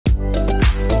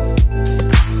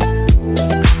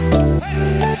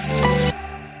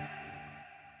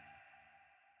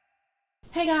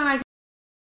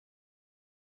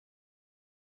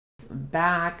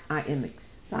back. I am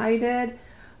excited.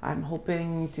 I'm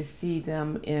hoping to see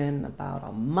them in about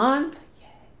a month.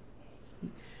 Yay.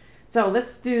 So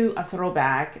let's do a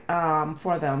throwback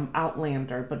for them,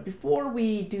 Outlander. But before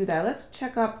we do that, let's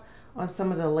check up on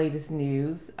some of the latest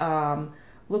news.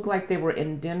 Looked like they were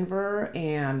in Denver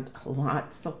and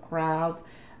lots of crowds.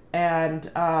 And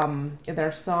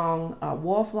their song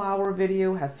Wallflower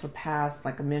video has surpassed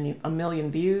like a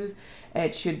million views.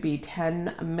 It should be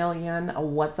 10 million.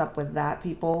 What's up with that,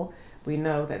 people? We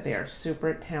know that they are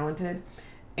super talented.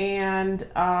 And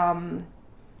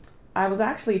I was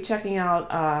actually checking out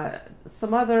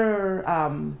some other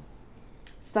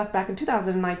stuff back in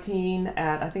 2019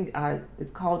 at, I think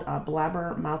it's called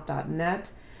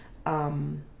blabbermouth.net. I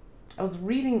was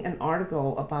reading an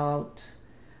article about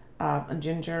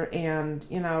Jinjer, and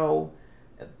you know,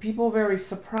 people are very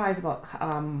surprised about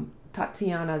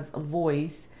Tatiana's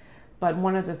voice. But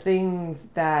one of the things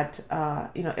that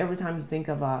you know, every time you think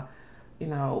of a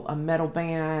metal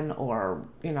band or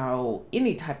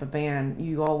any type of band,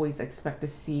 you always expect to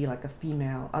see like a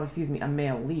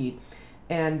male lead.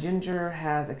 And Jinjer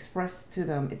has expressed to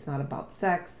them it's not about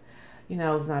sex,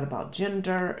 it's not about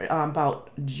gender,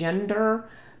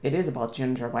 It is about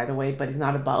gender, by the way, but it's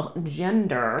not about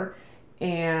gender.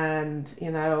 And,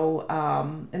 and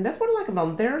that's what I like about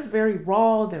them. They're very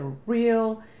raw, they're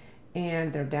real,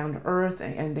 and they're down to earth,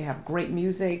 and they have great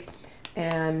music.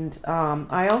 And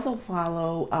I also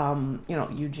follow,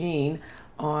 Eugene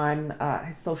on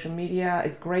his social media.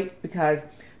 It's great because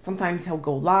sometimes he'll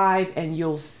go live and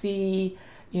you'll see,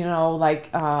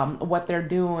 what they're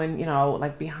doing,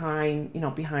 like behind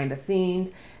the scenes.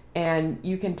 And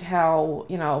you can tell,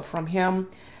 from him,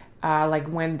 like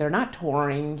when they're not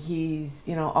touring, he's,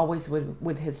 always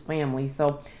with his family.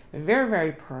 So very,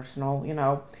 very personal,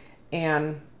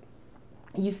 and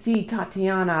you see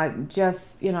Tatiana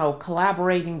just,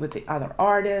 collaborating with the other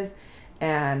artists,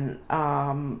 and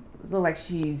look like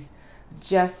she's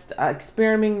just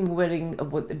experimenting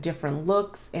with different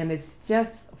looks. And it's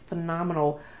just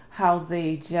phenomenal how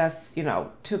they just,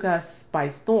 took us by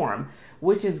storm,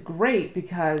 which is great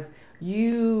because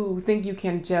you think you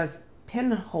can just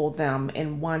pinhole them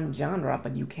in one genre,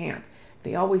 but you can't.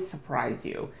 They always surprise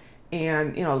you.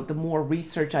 And, the more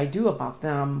research I do about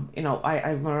them,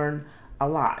 I learn a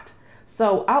lot.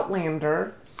 So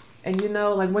Outlander, and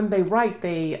like when they write,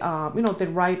 they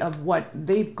write of what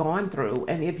they've gone through.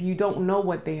 And if you don't know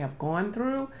what they have gone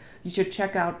through, you should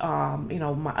check out,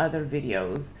 my other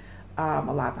videos. A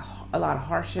lot of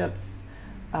hardships.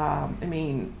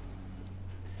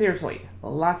 Seriously,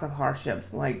 lots of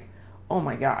hardships. Like, oh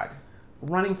my God,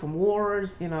 running from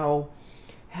wars,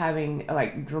 having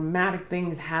like dramatic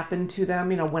things happen to them.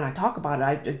 When I talk about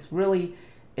it, it's really,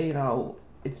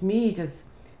 it's me just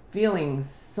feeling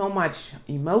so much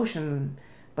emotion,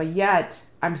 but yet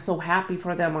I'm so happy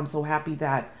for them. I'm so happy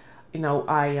that,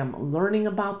 I am learning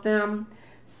about them.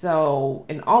 So,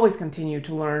 and always continue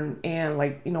to learn. And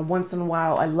once in a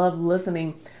while, I love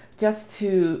listening just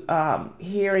to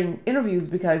hearing interviews,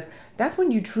 because that's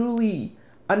when you truly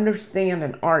understand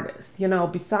an artist,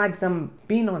 besides them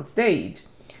being on stage.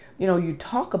 You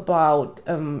talk about,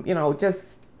 when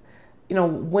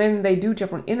they do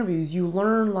different interviews, you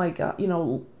learn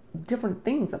different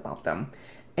things about them.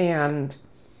 And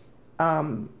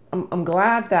I'm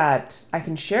glad that I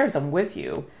can share them with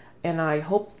you. And I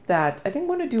hope that, I think I'm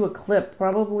going to do a clip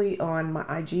probably on my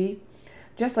IG,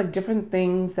 just like different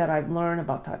things that I've learned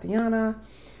about Tatiana,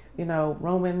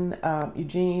 Roman,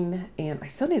 Eugene, and I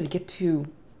still need to get to,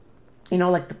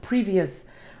 like the previous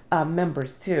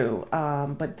members too.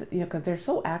 But, because they're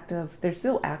still active,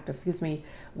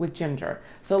 with Jinjer.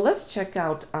 So let's check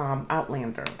out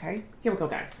Outlander, okay? Here we go,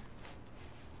 guys.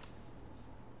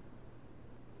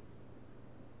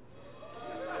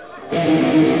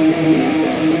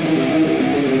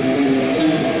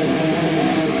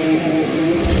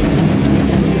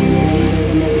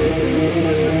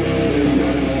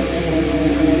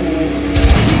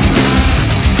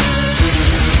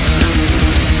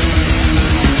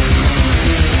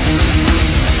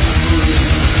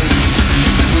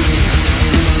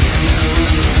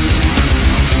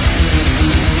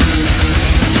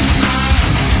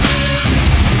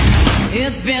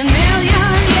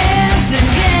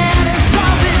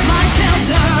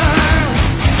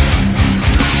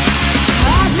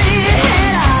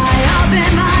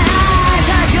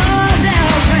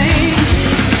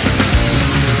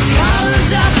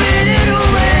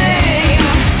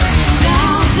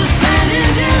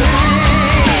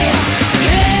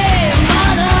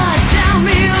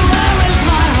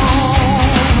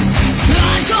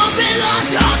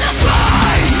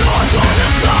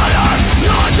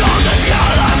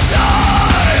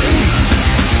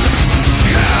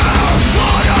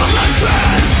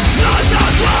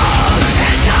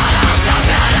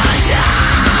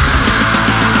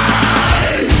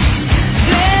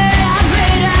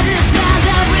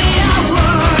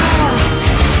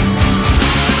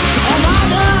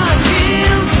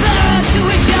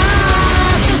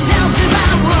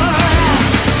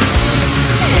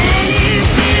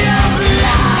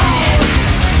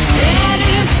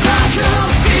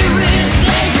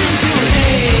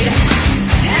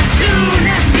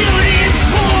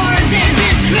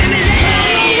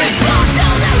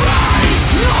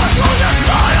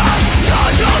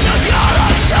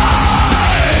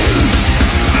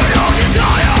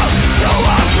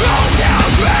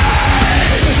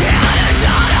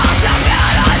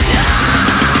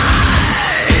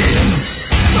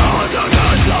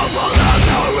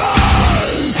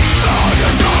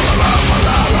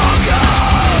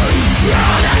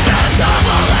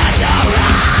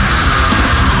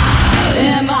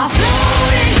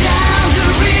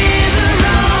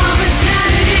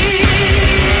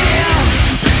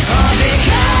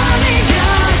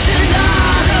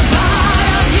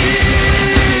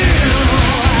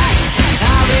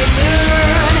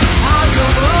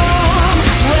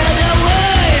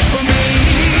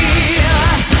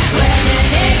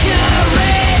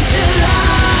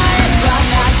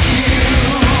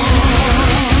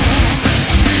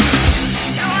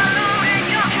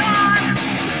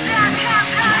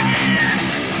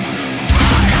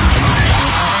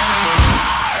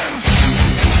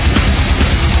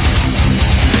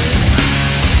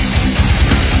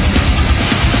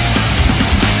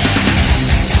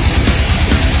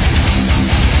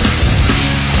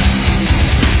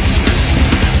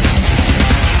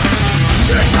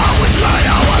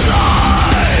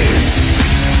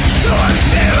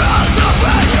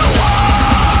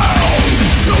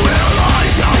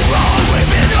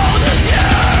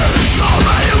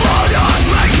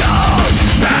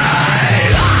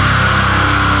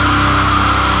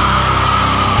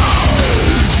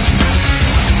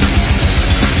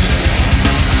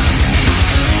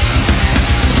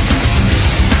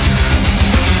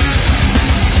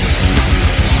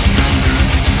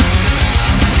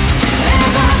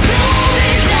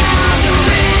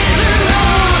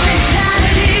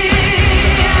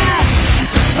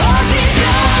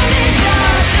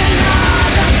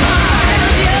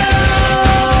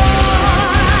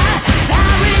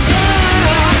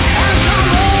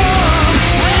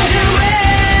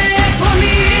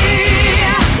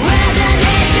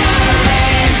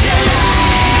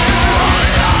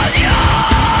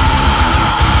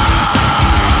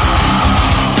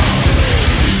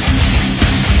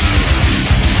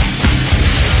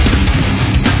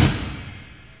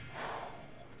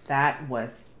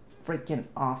 was freaking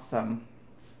awesome.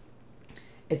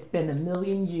 It's been a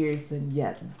million years, and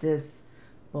yet this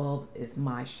bulb is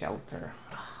my shelter.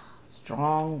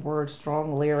 Strong words,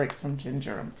 strong lyrics from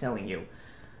Jinjer, I'm telling you.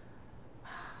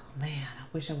 Man, I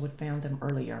wish I would have found him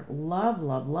earlier. Love,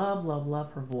 love, love, love,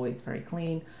 love her voice. Very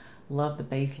clean. Love the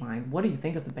bass line. What do you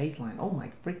think of the bass line? Oh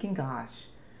my freaking gosh.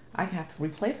 I have to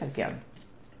replay that again.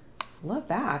 Love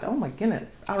that. Oh my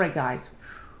goodness. All right, guys.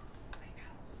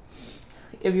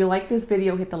 If you like this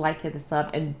video, hit the like, hit the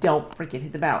sub, and don't forget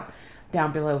hit the bell.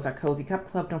 Down below is our Cozy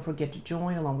Cup Club. Don't forget to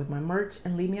join along with my merch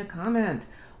and leave me a comment.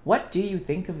 What do you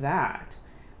think of that?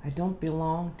 I don't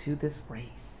belong to this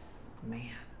race.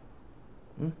 Man.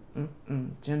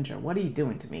 Jinjer, what are you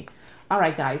doing to me? All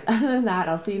right, guys. Other than that,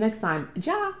 I'll see you next time.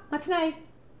 Ja, matane.